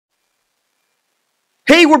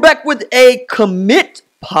everybody. We're back with a commit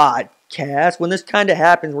podcast. When this kind of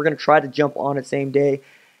happens, we're going to try to jump on it same day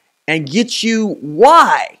and get you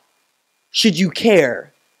why should you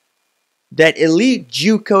care that elite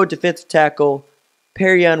JUCO defensive tackle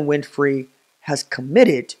Perrion Winfrey has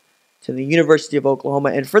committed to the University of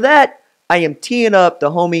Oklahoma. And for that, I am teeing up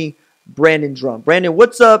the homie Brandon Drumm. Brandon,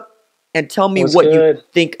 what's up? And tell me what you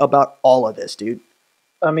think about all of this, dude.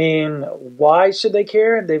 I mean, why should they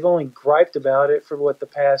care? They've only griped about it for, the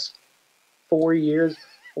past 4 years.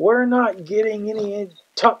 We're not getting any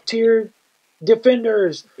top-tier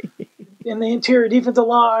defenders in the interior defensive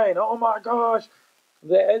line. Oh, my gosh.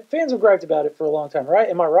 The fans have griped about it for a long time, right?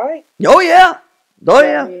 Am I right? Oh, yeah. Oh,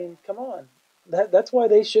 yeah. I mean, come on. That's why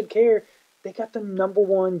they should care. They got the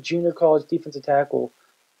 #1 junior college defensive tackle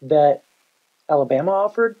that Alabama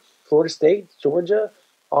offered, Florida State, Georgia,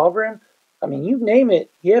 Auburn. I mean, you name it,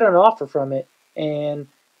 he had an offer from it, and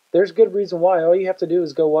there's good reason why. All you have to do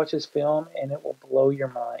is go watch his film, and it will blow your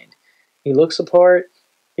mind. He looks the part.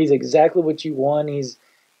 He's exactly what you want.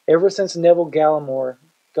 Ever since Neville Gallimore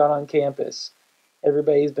got on campus,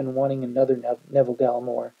 everybody's been wanting another Neville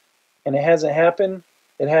Gallimore, and it hasn't happened.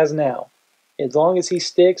 It has now. As long as he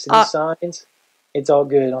sticks and he signs, it's all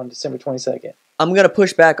good on December 22nd. I'm going to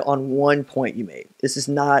push back on one point you made. This is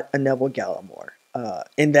not a Neville Gallimore.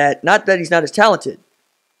 In that, not that he's not as talented,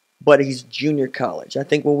 but he's junior college. I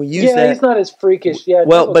think when we use that... Yeah, he's not as freakish. Yeah,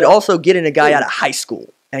 well, but also getting a guy out of high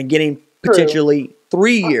school and getting potentially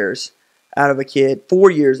 3 years out of a kid,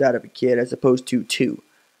 4 years out of a kid, as opposed to 2.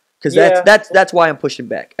 Because that's why I'm pushing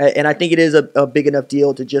back. And I think it is a big enough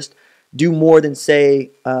deal to just do more than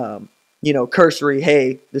say, cursory,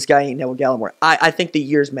 hey, this guy ain't Neville Gallimore. I think the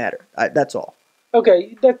years matter. That's all.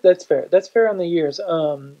 Okay, that's fair. That's fair on the years.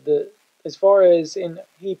 As far as, and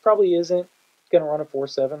he probably isn't going to run a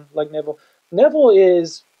 4.7 like Neville. Neville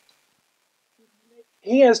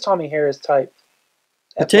he has Tommy Harris type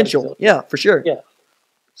potential. Yeah, for sure. Yeah.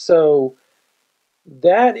 So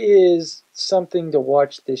that is something to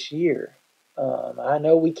watch this year. I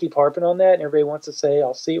know we keep harping on that, and everybody wants to say,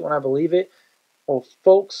 I'll see it when I believe it. Well,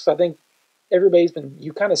 folks, I think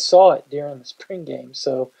you kind of saw it during the spring game.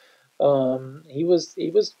 So he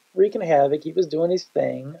was wreaking havoc. He was doing his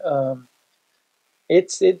thing.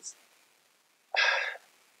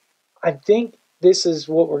 I think this is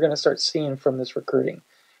what we're going to start seeing from this recruiting.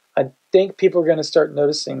 I think people are going to start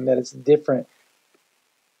noticing that it's different.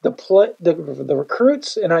 The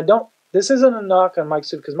recruits, and this isn't a knock on Mike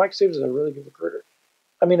Stoops, because Mike Stoops is a really good recruiter.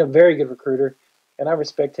 I mean, a very good recruiter, and I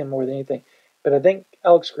respect him more than anything. But I think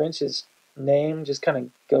Alex Grinch's name just kind of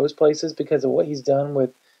goes places because of what he's done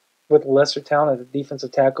with lesser talent at the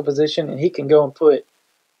defensive tackle position, and he can go and put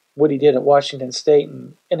what he did at Washington State,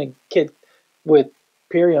 and a kid with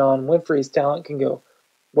Perrion Winfrey's talent can go,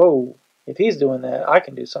 whoa, if he's doing that, I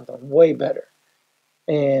can do something way better.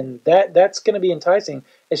 And that's going to be enticing,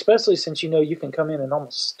 especially since you can come in and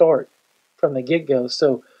almost start from the get-go.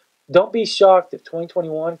 So don't be shocked if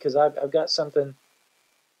 2021, because I've got something,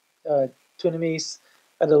 Tunamis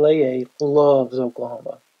Adeleye loves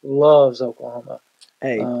Oklahoma.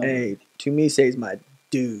 Hey, Tumise is my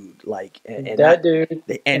dude.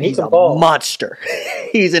 And he's a monster.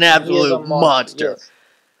 He's an absolute monster. Yes.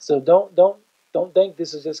 So don't think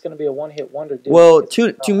this is just going to be a one-hit wonder. Dude. Well,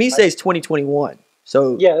 Tumise is 2021.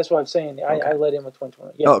 So yeah, that's what I'm saying. Okay. I let in with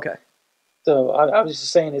 2020. Yeah. Oh, okay. So I was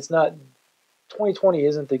just saying, it's not 2020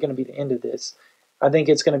 isn't going to be the end of this. I think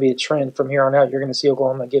it's going to be a trend from here on out. You're going to see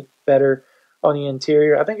Oklahoma get better on the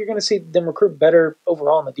interior. I think you're going to see them recruit better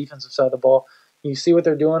overall on the defensive side of the ball. You see what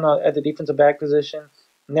they're doing at the defensive back position.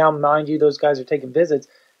 Now, mind you, those guys are taking visits.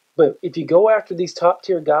 But if you go after these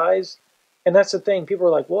top-tier guys, and that's the thing, people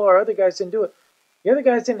are like, well, our other guys didn't do it. The other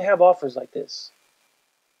guys didn't have offers like this.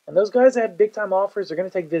 And those guys that had big-time offers are going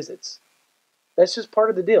to take visits. That's just part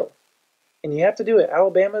of the deal. And you have to do it.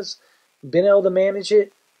 Alabama's been able to manage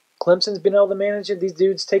it. Clemson's been able to manage it. These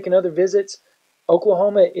dudes taking other visits.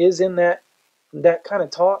 Oklahoma is in that kind of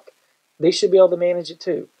talk. They should be able to manage it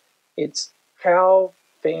too. It's how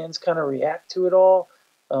fans kind of react to it all.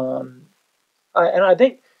 I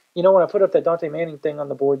think, when I put up that Dante Manning thing on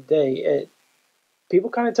the board today, people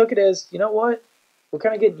kind of took it as, you know what? We're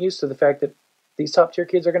kind of getting used to the fact that these top-tier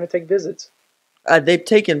kids are going to take visits. They've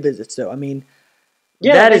taken visits, though. I mean,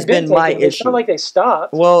 that has been my issue. It's not like they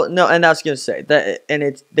stopped. Well, no, and I was going to say that,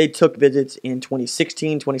 and they took visits in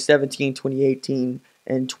 2016, 2017, 2018,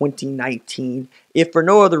 and 2019. If for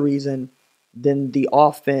no other reason than the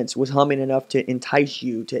offense was humming enough to entice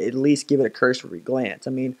you to at least give it a cursory glance.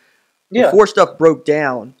 I mean, before stuff broke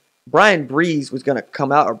down, Brian Breeze was going to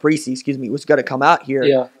come out, or Breesy, was going to come out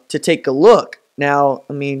here to take a look Now,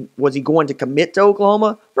 I mean, was he going to commit to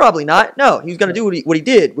Oklahoma? Probably not. No, he was going to do what he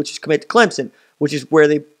did, which is commit to Clemson, which is where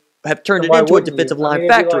they have turned it into a defensive line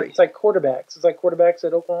factory. It's like quarterbacks. It's like quarterbacks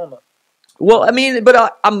at Oklahoma. Well, I mean,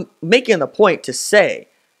 but I'm making the point to say,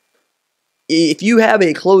 if you have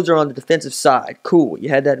a closer on the defensive side, cool. You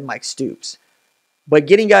had that in Mike Stoops. But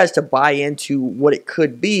getting guys to buy into what it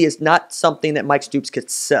could be is not something that Mike Stoops could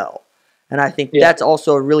sell. And I think that's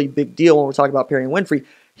also a really big deal when we're talking about Perrion Winfrey.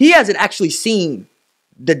 He hasn't actually seen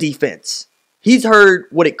the defense. He's heard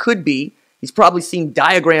what it could be. He's probably seen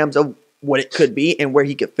diagrams of what it could be and where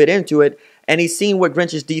he could fit into it. And he's seen what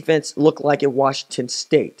Grinch's defense looked like at Washington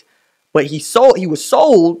State. But he was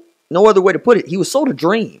sold, no other way to put it, he was sold a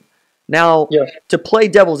dream. Now, to play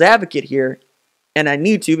devil's advocate here, and I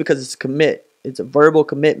need to because it's a commit. It's a verbal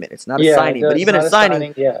commitment. It's not a signing. But even a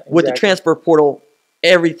signing, with the transfer portal,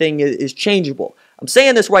 everything is changeable. I'm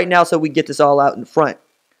saying this right now so we get this all out in front.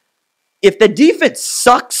 If the defense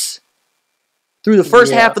sucks through the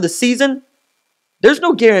first half of the season, there's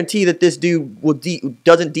no guarantee that this dude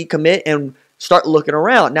doesn't decommit and start looking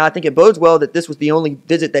around. Now, I think it bodes well that this was the only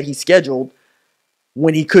visit that he scheduled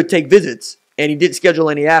when he could take visits, and he didn't schedule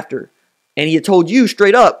any after. And he had told you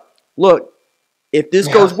straight up, look, if this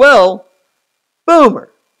goes well, boomer.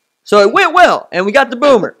 So it went well, and we got the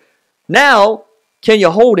boomer. Now, can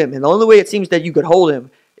you hold him? And the only way it seems that you could hold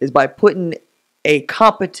him is by putting a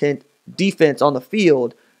competent defense on the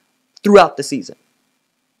field throughout the season.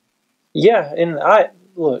 Yeah, and I'm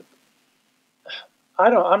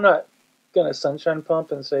not gonna sunshine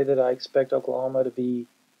pump and say that I expect Oklahoma to be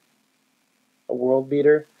a world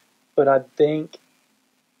beater, but I think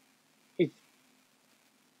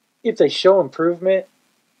if they show improvement,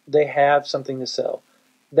 they have something to sell.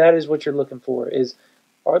 That is what you're looking for.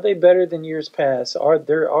 Are they better than years past? Are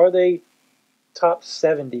they top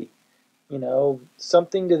 70? You know,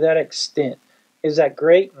 something to that extent. Is that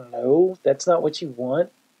great? No, that's not what you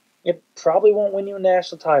want. It probably won't win you a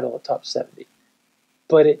national title at top 70.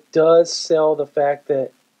 But it does sell the fact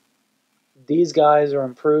that these guys are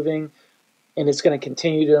improving, and it's going to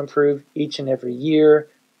continue to improve each and every year.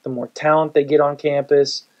 The more talent they get on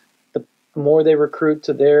campus, the more they recruit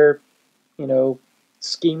to their,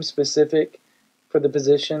 scheme specific for the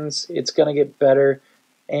positions, it's going to get better,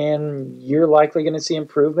 and you're likely going to see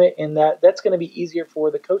improvement in that. That's going to be easier for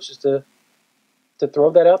the coaches to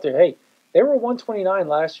throw that out there. Hey, they were 129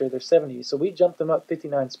 last year, they're 70, so we jumped them up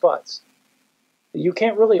 59 spots. You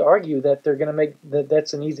can't really argue that they're going to make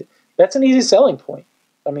that's an easy selling point.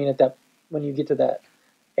 I mean, when you get to that,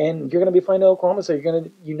 and you're going to be playing Oklahoma, so you're going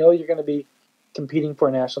to be competing for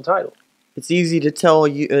a national title. It's easy to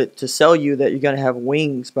sell you that you're going to have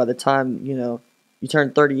wings by the time you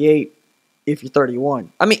turn 38 if you're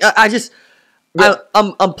 31. I mean,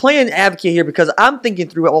 I'm playing advocate here because I'm thinking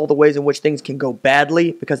through all the ways in which things can go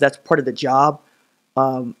badly because that's part of the job.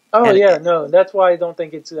 That's why I don't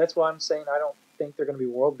think that's why I'm saying I don't think they're going to be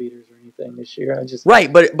world beaters or anything this year.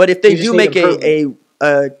 But if they do make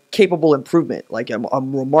a capable improvement, like a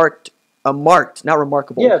marked, not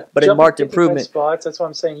remarkable, but a marked improvement. Spots. That's what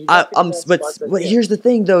I'm saying. But here's the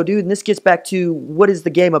thing, though, dude, and this gets back to what is the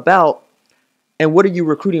game about, and what are you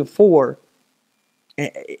recruiting for,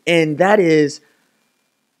 and that is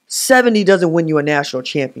 70 doesn't win you a national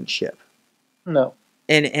championship. No.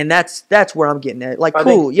 And that's where I'm getting at. Like,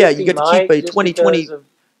 cool, you get to keep a 2020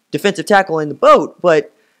 defensive tackle in the boat,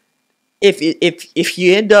 but if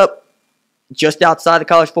you end up just outside the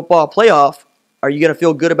college football playoff, are you going to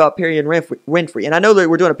feel good about Perrion Winfrey? And I know that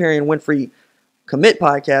we're doing a Perrion Winfrey commit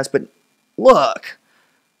podcast, but look,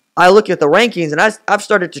 I look at the rankings, and I've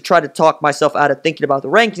started to try to talk myself out of thinking about the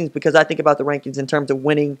rankings because I think about the rankings in terms of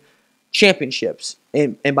winning championships.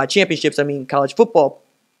 And by championships, I mean college football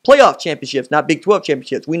playoff championships, not Big 12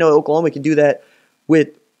 championships. We know Oklahoma can do that with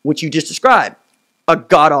what you just described, a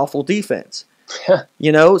god-awful defense. So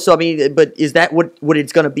I mean, but is that what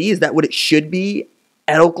it's going to be? Is that what it should be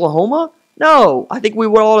at Oklahoma? No, I think we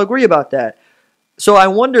would all agree about that. So I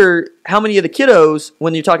wonder how many of the kiddos,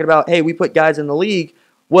 when you're talking about, hey, we put guys in the league,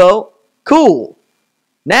 well, cool.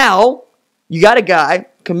 Now you got a guy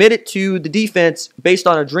committed to the defense based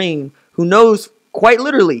on a dream who knows quite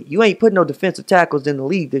literally you ain't putting no defensive tackles in the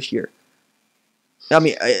league this year. I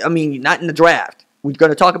mean, not in the draft. We're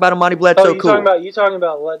going to talk about Amani Bledsoe. You talking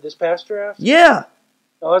about this past draft? Yeah.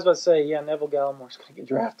 I was about to say, Neville Gallimore's going to get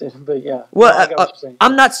drafted, but yeah. Well,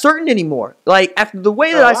 I'm not certain anymore. Like, after the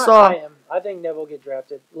way that I saw... I am. I think Neville will get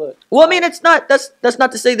drafted. Look. Well, I mean, it's not... That's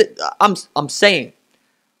not to say that... I'm saying,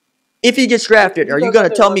 if he gets drafted, are you going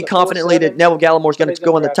to tell me confidently that Neville Gallimore's going to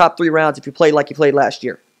go in the top 3 rounds if you play like you played last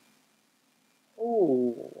year?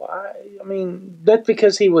 Ooh, I mean, that's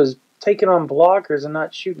because he was taking on blockers and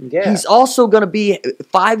not shooting gaps. He's also going to be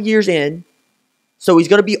 5 years in, so he's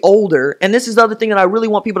going to be older. And this is the other thing that I really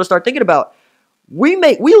want people to start thinking about. We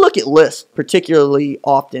look at lists particularly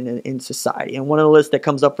often in society, and one of the lists that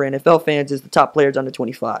comes up for NFL fans is the top players under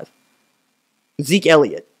 25. Zeke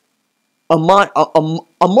Elliott.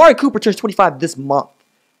 Amari Cooper turns 25 this month.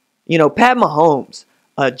 Pat Mahomes.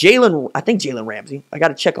 I think Jalen Ramsey. I got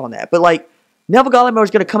to check on that. But, Neville Gallimore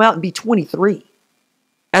is going to come out and be 23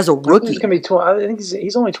 as a rookie. He's going to be I think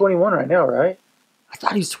he's only 21 right now, right? I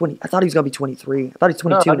thought he was 20. I thought he was going to be 23. I thought he's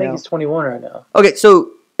 22 now. I think he's 21 right now. Okay,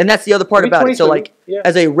 so, and that's the other part about it. So,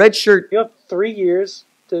 as a red shirt. You have 3 years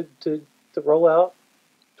to roll out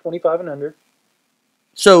 25 and under.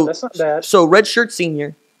 So that's not bad. So, red shirt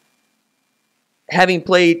senior, having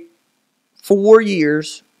played 4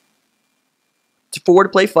 years, 4 to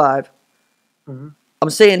play 5. Mm-hmm. I'm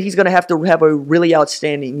saying he's going to have a really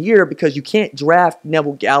outstanding year because you can't draft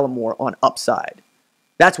Neville Gallimore on upside.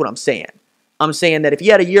 That's what I'm saying. I'm saying that if he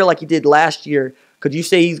had a year like he did last year, could you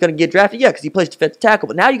say he's going to get drafted? Yeah, because he plays defensive tackle.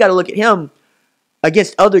 But now you got to look at him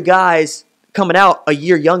against other guys coming out a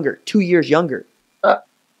year younger, 2 years younger.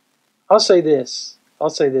 I'll say this,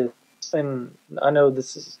 and I know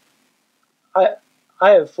this is. I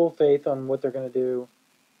have full faith on what they're going to do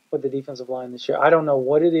with the defensive line this year. I don't know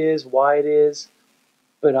what it is, why it is,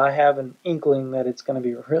 but I have an inkling that it's going to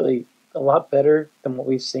be really a lot better than what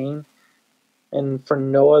we've seen. And for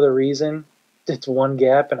no other reason, it's one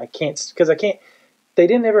gap, and I can't. They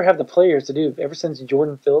didn't ever have the players to do, ever since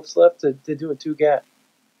Jordan Phillips left, to do a two-gap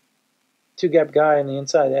guy on the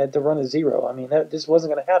inside. They had to run a zero. I mean, this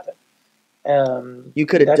wasn't going to happen. You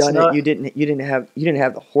could have done it. You didn't have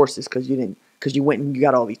the horses because you went and you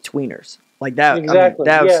got all these tweeners like that. Exactly.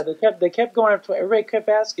 I mean, they kept going after. Everybody kept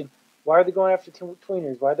asking, why are they going after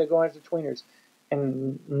tweeners? Why are they going after tweeners?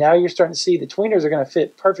 And now you're starting to see the tweeners are going to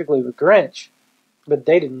fit perfectly with Grinch, but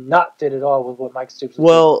they did not fit at all with what Mike Stoops was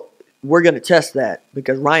doing. We're going to test that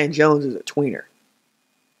because Ryan Jones is a tweener.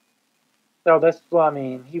 No, I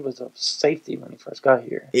mean, he was a safety when he first got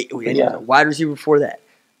here. He was a wide receiver before that.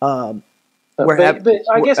 But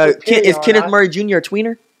I guess is Kenneth Murray Jr. a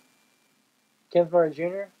tweener? Kenneth Murray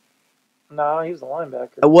Jr.? No, he was a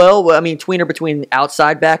linebacker. Well, I mean, tweener between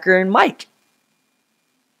outside backer and Mike.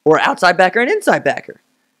 Or outside backer and inside backer.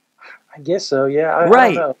 I guess so, yeah.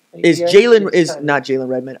 Right. I don't know. Not Jalen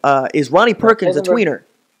Redmond. Is Ronnie Perkins a tweener?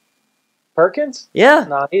 Perkins? Yeah.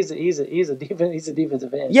 No, he's a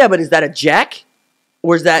defensive end. Yeah, but is that a jack?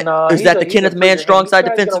 Or is that the Kenneth Mann strong side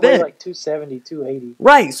defensive end? Like 270, 280.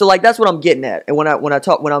 Right. So that's what I'm getting at. And when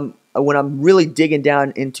I'm really digging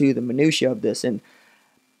down into the minutia of this, and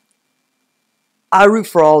I root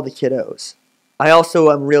for all the kiddos. I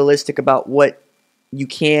also am realistic about what you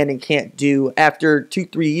can and can't do after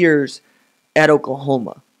 2-3 years at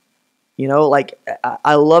Oklahoma.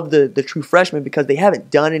 I love the true freshmen because they haven't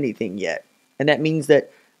done anything yet. And that means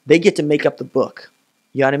that they get to make up the book.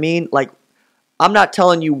 You know what I mean? I'm not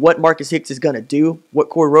telling you what Marcus Hicks is going to do, what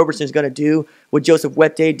Corey Roberson is going to do, what Joseph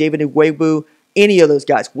Wette, David Nwagwu, any of those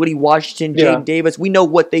guys, Woody Washington, Jaden Davis. We know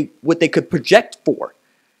what they could project for.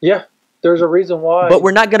 Yeah, there's a reason why. But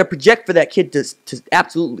we're not going to project for that kid to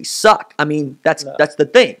absolutely suck. I mean, that's the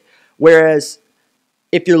thing. Whereas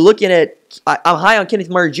if you're looking at, I'm high on Kenneth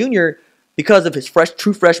Murray Jr. because of his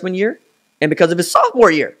true freshman year and because of his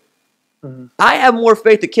sophomore year. Mm-hmm. I have more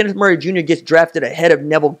faith that Kenneth Murray Jr. gets drafted ahead of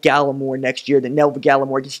Neville Gallimore next year than Neville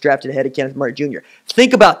Gallimore gets drafted ahead of Kenneth Murray Jr.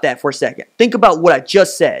 Think about that for a second. Think about what I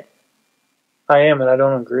just said. I am, and I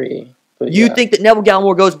don't agree. But you think that Neville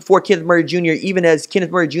Gallimore goes before Kenneth Murray Jr., even as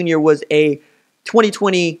Kenneth Murray Jr. was a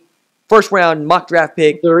 2020 first-round mock draft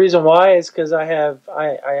pick? The reason why is because I have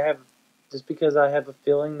a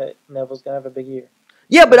feeling that Neville's going to have a big year.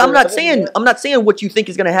 Yeah, but I'm not saying what you think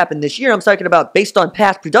is going to happen this year. I'm talking about based on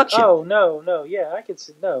past production. Oh, no. Yeah, I could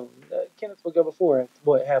say no. Kenneth will go before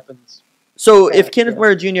what happens. So if Kenneth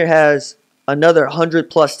Murray Jr. has another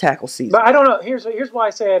 100-plus tackle season. But I don't know. Here's why I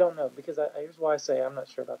say I don't know. Here's why I say I'm not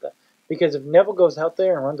sure about that. Because if Neville goes out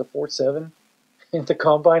there and runs a 4.7 at the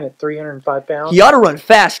combine at 305 pounds. He ought to run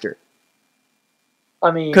faster.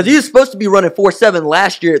 I mean. Because he was supposed to be running 4.7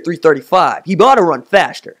 last year at 335. He ought to run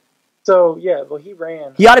faster. So, yeah, well, he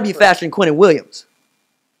ran. He ought to be faster than Quentin Williams.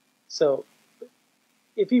 So,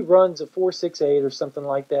 if he runs a 4.68 or something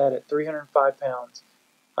like that at 305 pounds,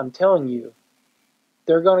 I'm telling you,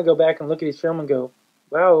 they're going to go back and look at his film and go,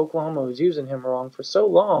 wow, Oklahoma was using him wrong for so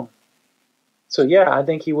long. So, yeah, I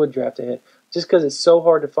think he would draft ahead. Just because it's so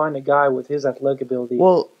hard to find a guy with his athletic ability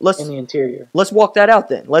in the interior. Let's walk that out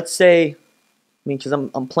then. Let's say, because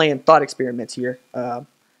I'm playing thought experiments here.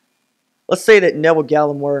 Let's say that Neville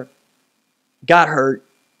Gallimore got hurt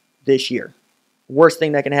this year. Worst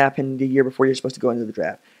thing that can happen the year before you're supposed to go into the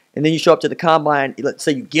draft. And then you show up to the combine. Let's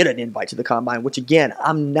say you get an invite to the combine, which again,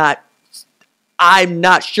 I'm not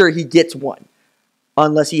sure he gets one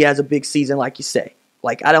unless he has a big season like you say.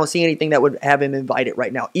 Like, I don't see anything that would have him invited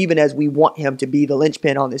right now, even as we want him to be the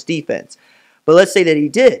linchpin on this defense. But let's say that he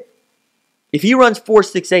did. If he runs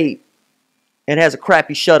 4.68 and has a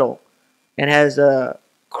crappy shuttle and has a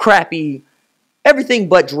crappy everything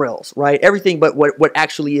but drills, right? Everything but what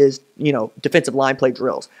actually is, defensive line play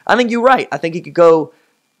drills. I think you're right. I think he could go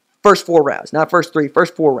first 4 rounds, not first 3,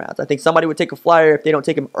 first 4 rounds. I think somebody would take a flyer if they don't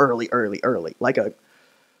take him early, like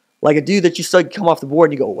a dude that you saw come off the board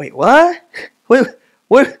and you go, wait, what?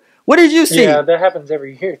 What did you see? Yeah, that happens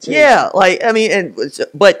every year too. Yeah,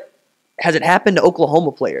 but has it happened to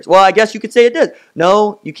Oklahoma players? Well, I guess you could say it does.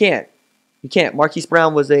 No, you can't. You can't. Marquise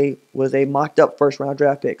Brown was a mocked up first round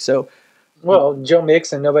draft pick. So, well, Joe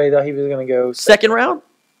Mixon, nobody thought he was going to go second round.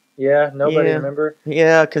 Yeah, nobody remember.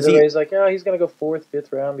 Yeah, because everybody's like, oh, he's going to go 4th,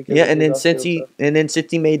 5th round. Because and then since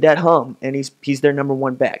he made that hum, and he's their number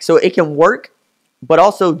 1 back, so it can work. But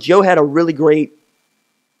also, Joe had a really great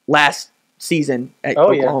last season at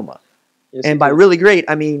Oklahoma, yes, and by really great,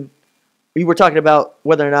 I mean we were talking about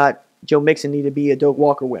whether or not Joe Mixon needed to be a Doak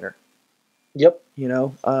Walker winner. Yep. He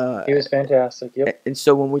was fantastic. Yep. And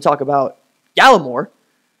so when we talk about Gallimore,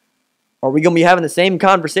 are we going to be having the same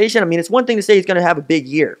conversation? I mean, it's one thing to say he's going to have a big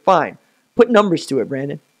year. Fine. Put numbers to it,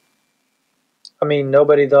 Brandon. I mean,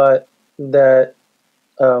 nobody thought that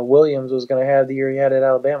Williams was going to have the year he had at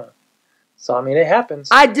Alabama. So, I mean, it happens.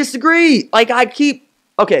 I disagree.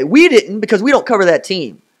 Okay, we didn't because we don't cover that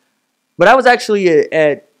team. But I was actually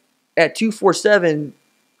at 247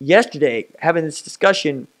 yesterday having this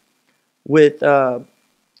discussion with one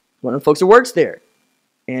of the folks who works there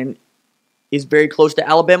and is very close to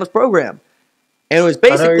Alabama's program. And it was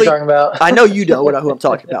basically... I know who you're talking about. I know you know who I'm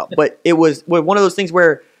talking about. But it was one of those things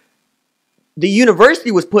where the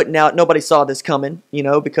university was putting out, nobody saw this coming,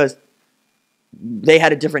 because they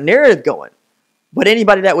had a different narrative going. But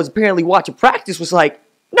anybody that was apparently watching practice was like,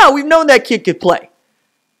 no, we've known that kid could play.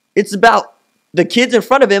 It's about the kids in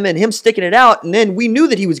front of him and him sticking it out, and then we knew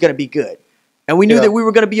that he was going to be good. And we knew that we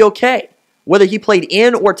were going to be okay. Whether he played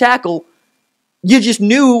in or tackle, you just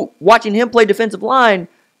knew watching him play defensive line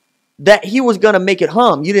that he was going to make it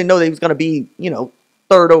hum. You didn't know that he was going to be,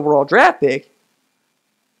 3rd overall draft pick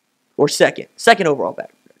or second overall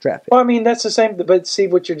draft pick. Well, I mean, that's the same. But see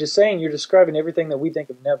what you're just saying. You're describing everything that we think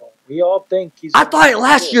of Neville. We all think he's... I thought it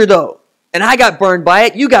last year, though. And I got burned by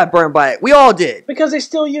it. You got burned by it. We all did. Because they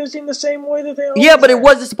still used him the same way that they always but it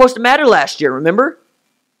wasn't supposed to matter last year, remember?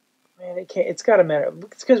 Man, it can't. It's got to matter.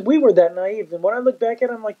 It's because we were that naive. And when I look back at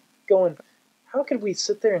it, I'm like going, how could we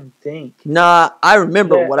sit there and think? Nah, I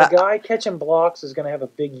remember a guy catching blocks is going to have a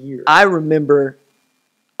big year. I remember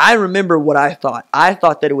what I thought. I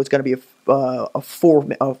thought that it was going to be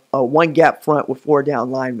a 1 gap front with 4 down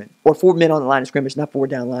linemen. Or 4 men on the line of scrimmage, not 4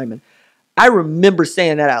 down linemen. I remember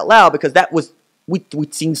saying that out loud because that was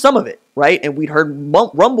we'd seen some of it, right? And we'd heard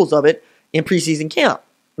rumbles of it in preseason camp.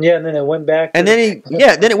 Yeah, and then it went back. Then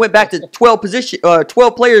it went back to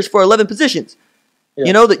 12 players for 11 positions.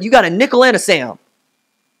 Yeah. That you got a nickel and a Sam.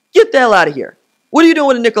 Get the hell out of here. What are you doing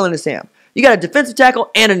with a nickel and a Sam? You got a defensive tackle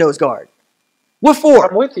and a nose guard. What for?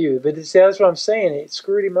 I'm with you, but that's what I'm saying. It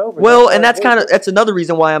screwed him over. Well, and that's another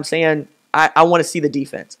reason why I'm saying I want to see the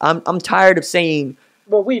defense. I'm tired of saying.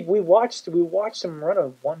 But we watched him run a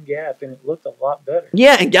 1 gap, and it looked a lot better.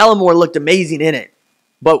 Yeah, and Gallimore looked amazing in it.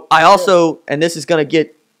 But I also, and this could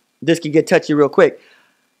get touchy real quick.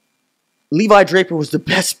 Levi Draper was the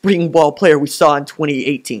best spring ball player we saw in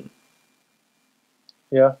 2018.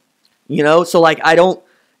 Yeah. So I don't.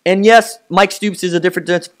 And yes, Mike Stoops is a different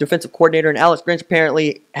defensive coordinator, and Alex Grinch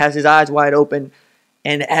apparently has his eyes wide open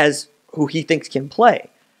and has who he thinks can play.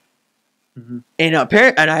 Mm-hmm.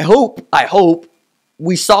 And I hope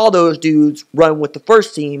we saw those dudes run with the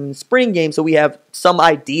first team in the spring game, so we have some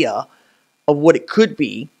idea of what it could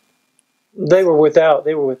be. They were without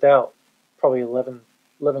probably 11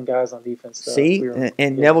 guys on defense. See,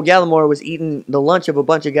 Neville Gallimore was eating the lunch of a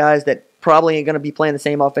bunch of guys that probably ain't going to be playing the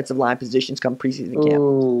same offensive line positions come preseason camp.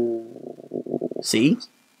 Ooh. See?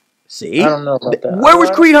 I don't know about that. Where was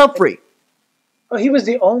Creed Humphrey? Oh, he was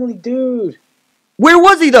the only dude. Where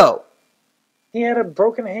was he, though? He had a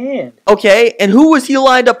broken hand. Okay, and who was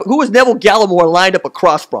Neville Gallimore lined up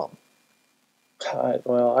across from?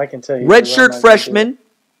 Well, I can tell you. Redshirt freshman.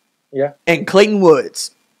 Yeah. And Clayton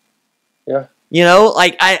Woods. Yeah.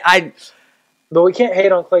 But we can't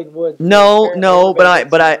hate on Clayton Woods. No,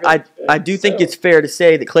 but I do think it's fair to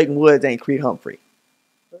say that Clayton Woods ain't Creed Humphrey.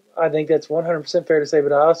 I think that's 100% fair to say,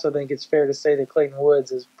 but I also think it's fair to say that Clayton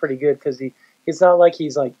Woods is pretty good because it's not like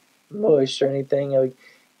he's like mush or anything. Like,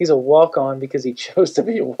 he's a walk-on because he chose to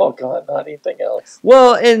be a walk-on, not anything else.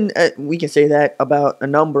 Well, and we can say that about a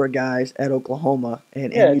number of guys at Oklahoma.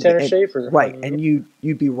 And Tanner Schaefer. Right, and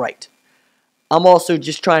you'd be right. I'm also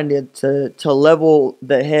just trying to level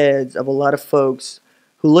the heads of a lot of folks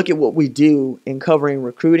who look at what we do in covering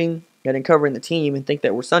recruiting and in covering the team and think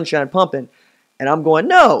that we're sunshine pumping. And I'm going,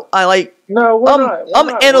 no, No, we're not. I'm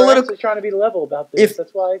analytical. We're actually trying to be level about this.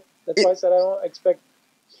 That's why I said I don't expect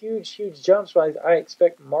huge jumps, but I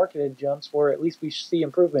expect marketed jumps where at least we see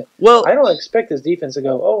improvement. Well, I don't expect this defense to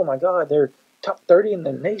go, oh my God, they're top 30 in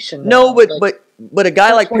the nation now. No, but a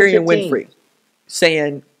guy like Perrion Winfrey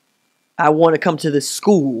saying, I want to come to this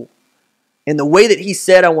school, and the way that he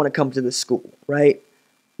said I want to come to this school, right,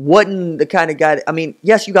 wasn't the kind of guy I mean,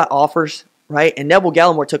 yes, you got offers, right, and Neville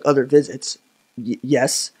Gallimore took other visits,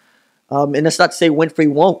 yes, and that's not to say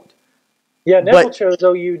Winfrey won't. Yeah, Neville chose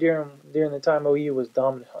OU during the time OU was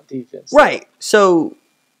dominant on defense. Right. So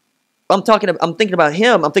I'm thinking about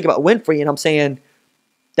him. I'm thinking about Winfrey, and I'm saying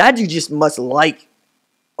that dude just must like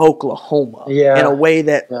Oklahoma in a way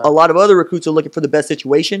that a lot of other recruits are looking for the best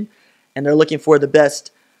situation, and they're looking for the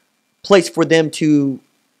best place for them to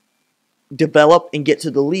develop and get to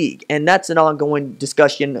the league. And that's an ongoing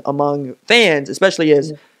discussion among fans, especially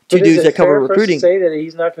as two dudes that cover recruiting. Say that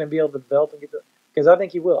he's not going to be able to develop and get the. Because I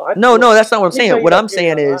think he will. No, that's not what I'm saying. What I'm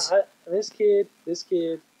saying is this kid.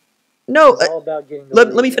 No, is all about getting.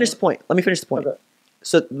 Let me finish the point. Okay.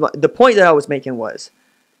 So the point that I was making was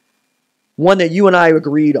one that you and I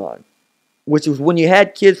agreed on, which was when you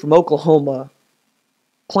had kids from Oklahoma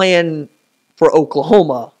playing for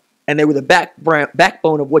Oklahoma, and they were the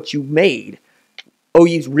backbone of what you made.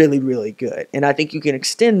 OU's really, really good, and I think you can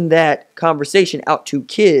extend that conversation out to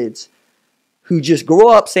kids who just grow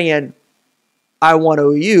up saying, I want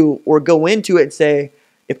OU, or go into it and say,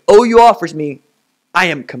 if OU offers me, I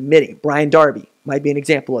am committing. Brian Darby might be an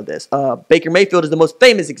example of this. Baker Mayfield is the most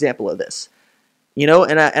famous example of this. You know,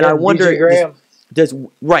 and I wonder, does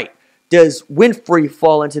Winfrey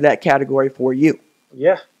fall into that category for you?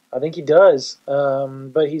 Yeah, I think he does.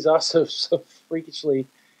 But he's also so freakishly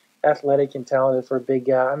athletic and talented for a big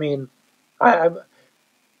guy. I mean, I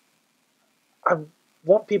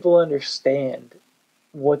want people to understand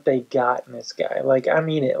what they got in this guy. Like, I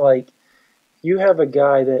mean it. Like, you have a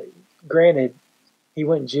guy that, granted, he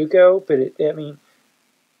went JUCO, but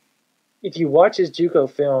if you watch his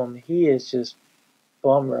JUCO film, he is just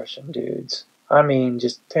bum rushing dudes. I mean,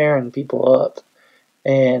 just tearing people up.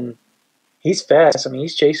 And he's fast. I mean,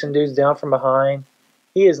 he's chasing dudes down from behind.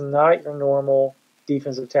 He is not your normal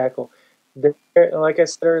defensive tackle. Like I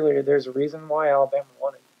said earlier, there's a reason why Alabama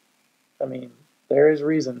won it. I mean, there is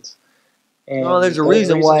reasons. And there's a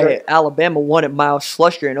reason why Alabama wanted Miles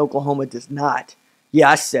Slusher and Oklahoma does not. Yeah,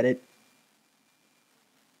 I said it.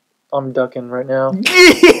 I'm ducking right now.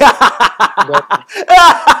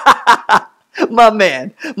 My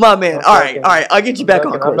man. All right. I'll get you back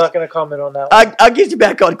on course. I'm not going to comment on that one. I'll get you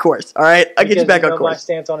back on course. All right, I'll get you back on course. My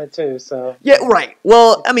stance on it too. So yeah, right.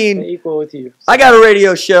 Well, I mean, equal with you. So. I got a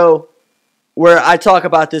radio show where I talk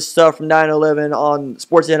about this stuff from 9/11 on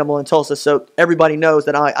Sports Animal in Tulsa, so everybody knows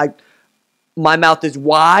that my mouth is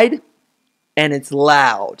wide and it's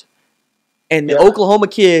loud, and the Oklahoma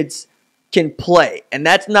kids can play, and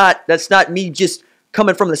that's not me just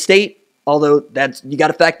coming from the state. Although you got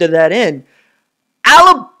to factor that in.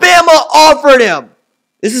 Alabama offered him.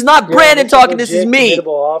 This is not Brandon talking. This is me.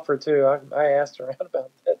 Offer too. I asked around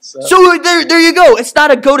about that. So there you go. It's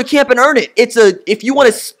not a go to camp and earn it. It's a if you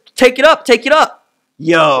want to take it up, take it up.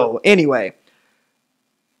 Yo. Anyway,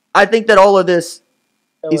 I think that all of this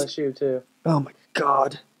LSU too. Oh my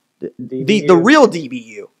God, the real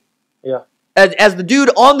DBU. Yeah. As the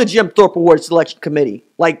dude on the Jim Thorpe Award selection committee,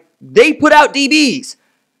 like they put out DBs.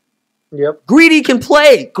 Yep. Greedy can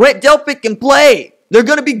play. Grant Delpit can play. They're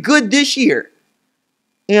going to be good this year.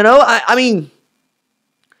 You know, I mean,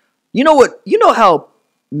 you know what? You know how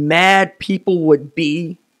mad people would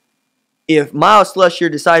be if Miles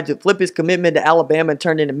Slusher decided to flip his commitment to Alabama and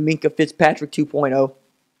turn into Minkah Fitzpatrick 2.0?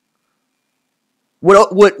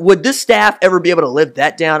 Would this staff ever be able to live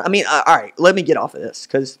that down? I mean, all right, let me get off of this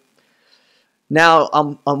because now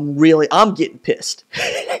I'm getting pissed.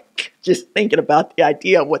 Just thinking about the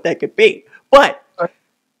idea of what that could be. But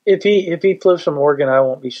if he flips from Oregon, I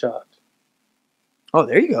won't be shocked. Oh,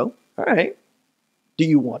 there you go. All right. Do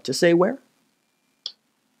you want to say where?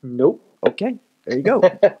 Nope. Okay, there you go.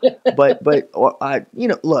 but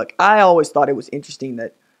look, I always thought it was interesting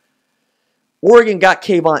that Oregon got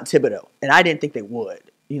Kayvon Thibodeau, and I didn't think they would.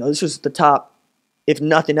 You know, this was the top if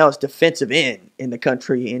nothing else, defensive end in the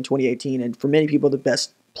country in 2018, and for many people, the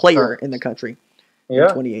best player in the country in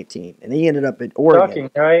 2018. And he ended up at Oregon.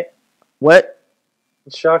 Shocking, right? What?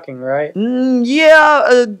 It's shocking, right?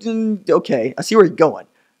 Okay. I see where you're going.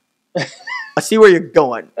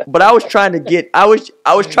 But I was trying to get. I was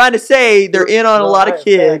trying to say they're in on a lot of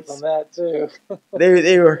kids. On that too.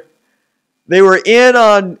 they were in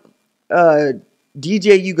on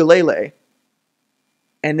DJ Ukulele,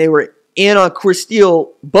 and they were in on Chris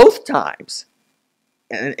Steele both times.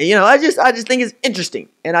 And I just think it's interesting.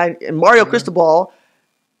 And Mario Cristobal,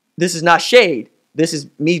 this is not shade. This is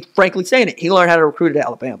me frankly saying it. He learned how to recruit at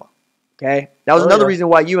Alabama. Okay? That was another reason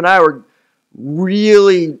why you and I were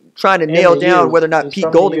really trying to nail down whether or not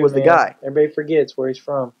Pete Golding was the guy. Everybody forgets where he's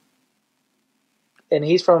from. And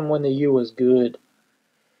he's from when the U was good.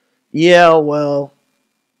 Yeah, well,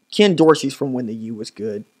 Ken Dorsey's from when the U was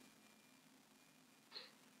good.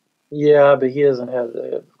 Yeah, but he doesn't have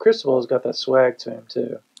the... Cristobal's got that swag to him,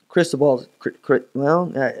 too. Cristobal's...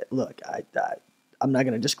 Well, look, I'm not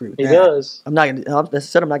going to disagree with that. He does. I'm not going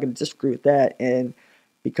to disagree with that. And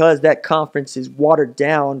because that conference is watered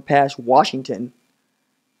down past Washington,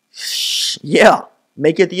 yeah,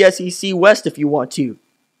 make it the SEC West if you want to.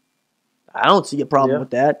 I don't see a problem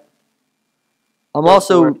with that. I'm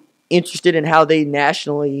also interested in how they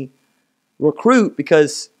nationally recruit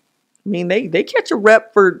because, I mean, they catch a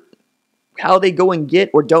rep for how they go and get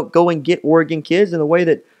or don't go and get Oregon kids in the way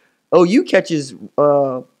that OU catches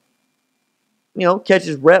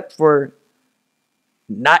rep for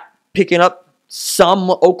not picking up some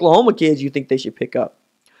Oklahoma kids you think they should pick up.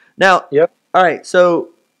 Now, all right,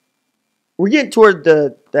 so we're getting toward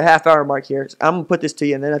the half-hour mark here. So I'm going to put this to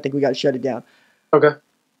you, and then I think we got to shut it down. Okay.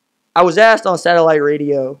 I was asked on satellite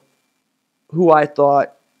radio who I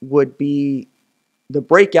thought would be the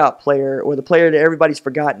breakout player or the player that everybody's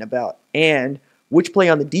forgotten about, and which play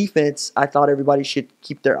on the defense I thought everybody should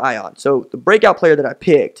keep their eye on. So the breakout player that I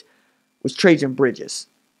picked was Trajan Bridges.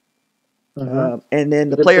 And then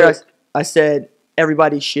the player I said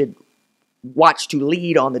everybody should watch to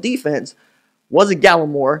lead on the defense wasn't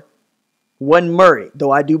Gallimore, wasn't Murray,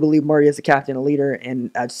 though I do believe Murray is the captain and leader,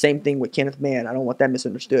 and same thing with Kenneth Mann. I don't want that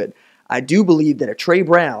misunderstood. I do believe that a Trey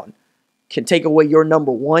Brown can take away your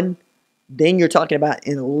number one, then you're talking about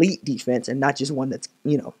an elite defense and not just one that's,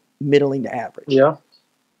 middling to average. Yeah.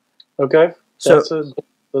 Okay.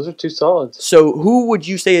 Those are two solids. So who would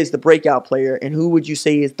you say is the breakout player, and who would you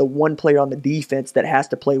say is the one player on the defense that has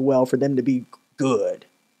to play well for them to be good?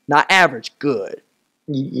 Not average, good.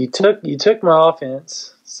 You took my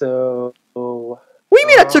offense, so... What do you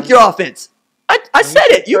mean I took your offense? I said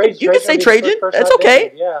it. You can say Trajan. That's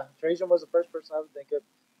okay. Yeah, Trajan was the first person I would think of.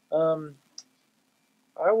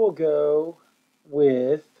 I will go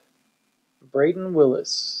with Braden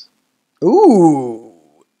Willis. Ooh,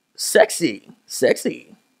 sexy.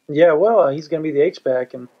 Yeah, well, he's going to be the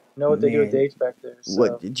H-back, and you know what they do with the H-back there. So.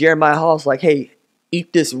 What, Jeremiah Hall's like, hey,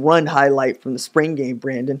 eat this run highlight from the spring game,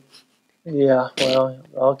 Brandon. Yeah, well,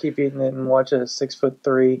 I'll keep eating it and watch a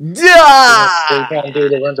 6'3". Duh! Kind of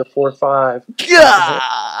dude that runs a 4.5.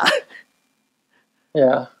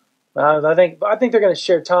 Yeah, I think they're going to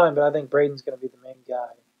share time, but I think Braden's going to be the main guy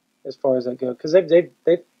as far as that goes because they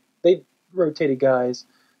rotated guys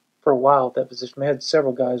for a while at that position. They had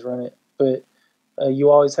several guys run it, but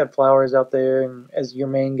you always have Flowers out there and as your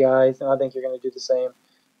main guys, and I think you're going to do the same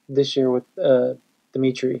this year with but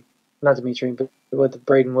with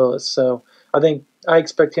Braden Willis. So I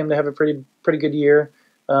expect him to have a pretty good year.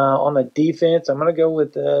 On the defense, I'm going to go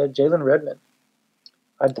with Jalen Redmond.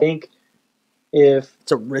 I think if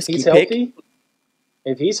it's a risky he's pick. Healthy,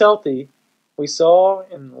 if he's healthy, we saw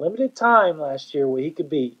in limited time last year what he could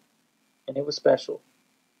be, and it was special.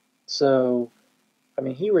 So, I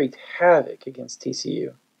mean, he wreaked havoc against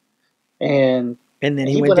TCU, and then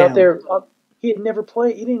he went out there. He had never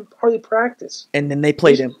played. He didn't hardly practice. And then they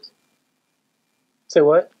played him. Say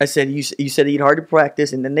what? I said you said he'd hard to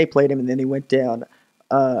practice, and then they played him, and then he went down.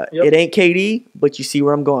 It ain't KD, but you see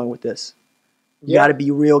where I'm going with this. You got to be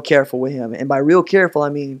real careful with him, and by real careful, I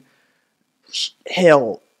mean,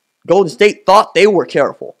 hell, Golden State thought they were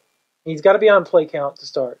careful. He's got to be on play count to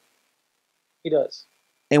start. He does.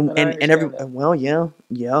 And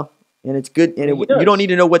it's good. And you don't need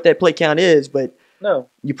to know what that play count is, but no,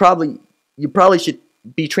 you probably should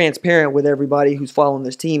be transparent with everybody who's following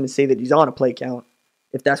this team and say that he's on a play count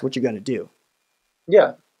if that's what you're going to do.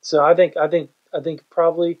 Yeah. So I think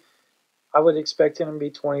probably I would expect him to be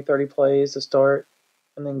 20, 30 plays to start,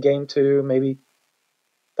 and then game 2 maybe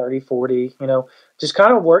 30, 40. Just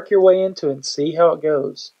kind of work your way into it and see how it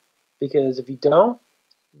goes. Because if you don't,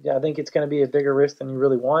 I think it's going to be a bigger risk than you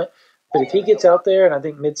really want. But if he gets out there, and I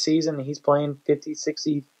think mid-season he's playing 50,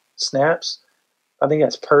 60 snaps, I think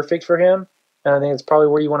that's perfect for him. And I think it's probably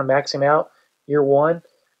where you want to max him out year one.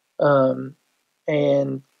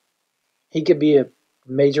 And he could be a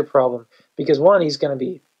major problem because, one, he's going to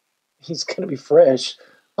be fresh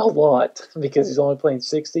a lot because he's only playing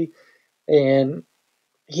 60. And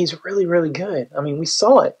he's really, really good. I mean, we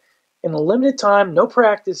saw it. In a limited time, no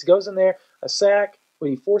practice, goes in there, a sack,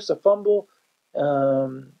 he forced a fumble,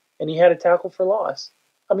 and he had a tackle for loss.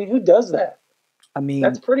 I mean, who does that? I mean,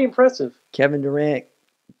 that's pretty impressive. Kevin Durant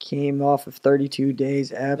came off of 32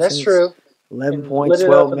 days absence. That's true. 11 points,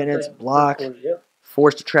 12 minutes, block,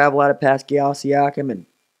 forced to travel out of Pascal Siakam, and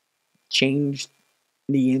changed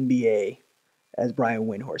the NBA, as Brian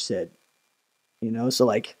Windhorst said. So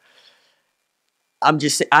like,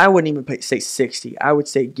 I wouldn't even say 60. I would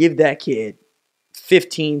say give that kid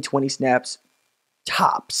 15, 20 snaps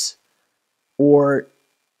tops. Or,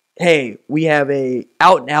 hey, we have a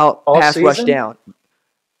out-and-out pass rush down.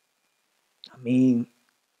 I mean,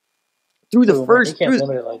 through the first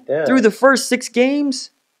 6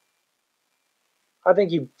 games, I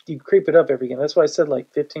think you creep it up every game. That's why I said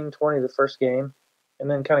like 15, 20 the first game,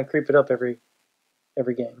 and then kind of creep it up every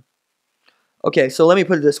game. Okay, so let me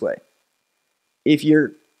put it this way. If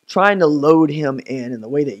you're trying to load him in the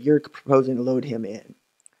way that you're proposing to load him in,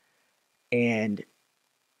 and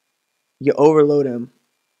you overload him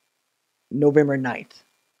November 9th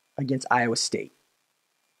against Iowa State,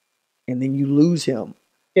 and then you lose him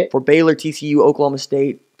for Baylor, TCU, Oklahoma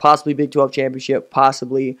State, possibly Big 12 championship,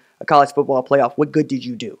 possibly a college football playoff, what good did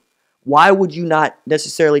you do? Why would you not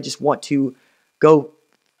necessarily just want to go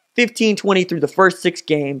 15-20 through the first 6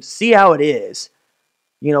 games, see how it is,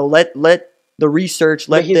 let the research,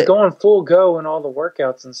 he's going full go in all the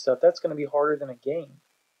workouts and stuff. That's going to be harder than a game.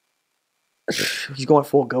 He's going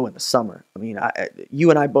full go in the summer. I mean,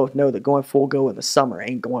 you and I both know that going full go in the summer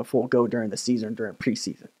ain't going full go during the season, during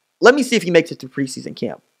preseason. Let me see if he makes it through preseason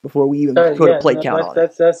camp before we even put a play count on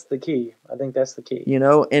it. That's the key. I think that's the key.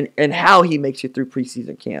 And how he makes it through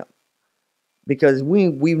preseason camp. Because we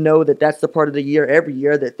know that that's the part of the year, every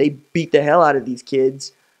year, that they beat the hell out of these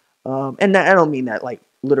kids. And I don't mean that like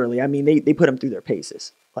literally. I mean, they put them through their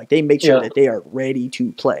paces. Like, they make sure that they are ready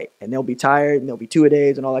to play. And they'll be tired, and they'll be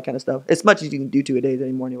 2-a-days and all that kind of stuff. As much as you can do 2-a-days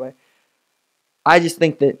anymore anyway. I just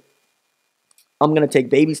think that I'm going to take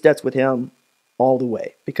baby steps with him all the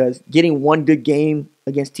way. Because getting one good game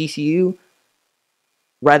against TCU,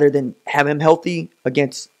 rather than have him healthy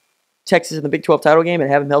against Texas in the Big 12 title game and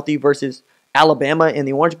have him healthy versus Alabama in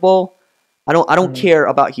the Orange Bowl, I don't care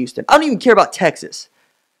about Houston. I don't even care about Texas.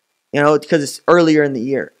 Because it's earlier in the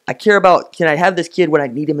year. I care about, can I have this kid when I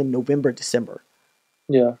need him in November, December?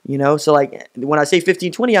 Yeah. So like, when I say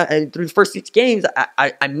 15-20 through the first 6 games,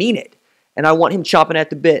 I mean it. And I want him chomping at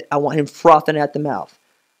the bit. I want him frothing at the mouth.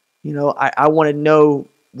 I want to know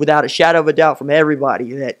without a shadow of a doubt from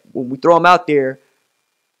everybody that when we throw him out there,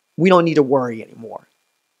 we don't need to worry anymore.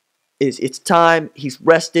 It's time. He's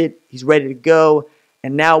rested. He's ready to go.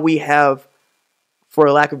 And now we have, for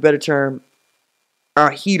a lack of a better term,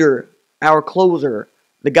 our heater, our closer,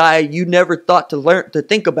 the guy you never thought to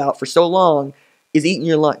think about for so long is eating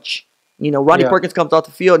your lunch. Ronnie Perkins comes off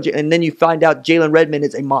the field, and then you find out Jalen Redmond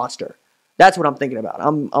is a monster. That's what I'm thinking about.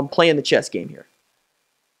 I'm playing the chess game here.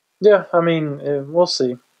 Yeah, I mean, we'll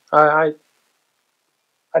see. I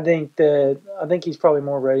think he's probably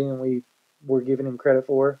more ready than we were giving him credit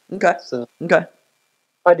for. Okay. Okay.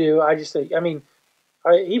 I do. I just think. I mean.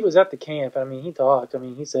 He was at the camp. I mean, he talked. I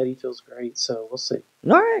mean, he said he feels great, so we'll see.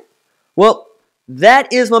 All right. Well,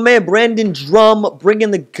 that is my man Brandon Drumm bringing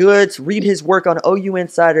the goods. Read his work on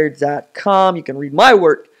OUInsider.com. You can read my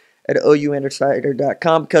work at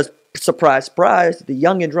OUInsider.com because, surprise, surprise, the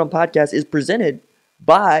Young and Drumm podcast is presented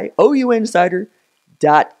by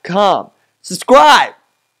OUInsider.com. Subscribe.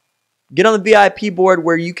 Get on the VIP board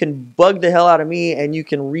where you can bug the hell out of me and you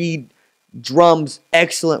can read Drumm's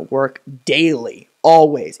excellent work daily.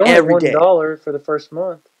 Always, every day. $1 for the first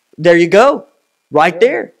month. There you go. Right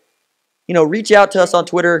there. Reach out to us on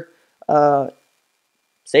Twitter.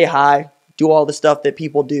 Say hi. Do all the stuff that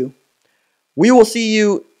people do. We will see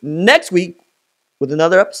you next week with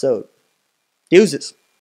another episode. Deuces.